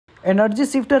Energy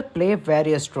shifter play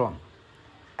very strong.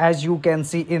 As you can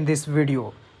see in this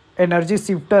video, energy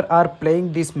shifter are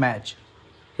playing this match.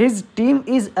 His team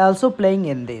is also playing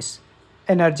in this.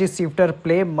 Energy shifter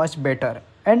play much better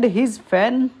and his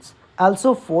fans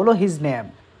also follow his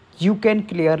name. You can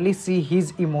clearly see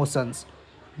his emotions.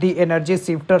 The energy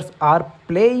shifters are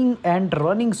playing and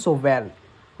running so well.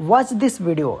 Watch this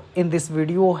video. In this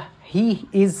video, he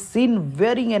is seen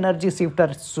wearing energy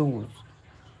shifter shoes.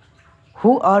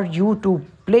 Who are you to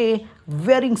play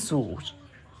wearing shoes?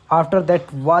 After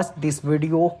that, watch this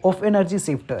video of energy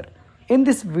shifter. In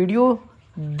this video,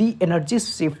 the energy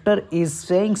shifter is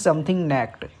saying something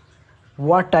next.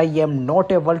 What I am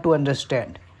not able to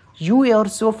understand. You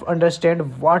yourself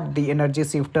understand what the energy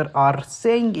shifter are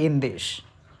saying in this.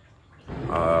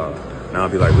 Now I'll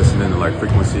be like listening to like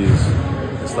frequencies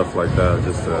and stuff like that,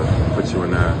 just to put you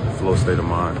in that flow state of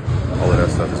mind. All of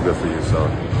that stuff is good for you. So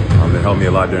it helped me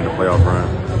a lot during the playoff run,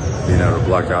 being able to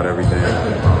block out everything.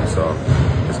 So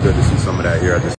it's good to see some of that here at this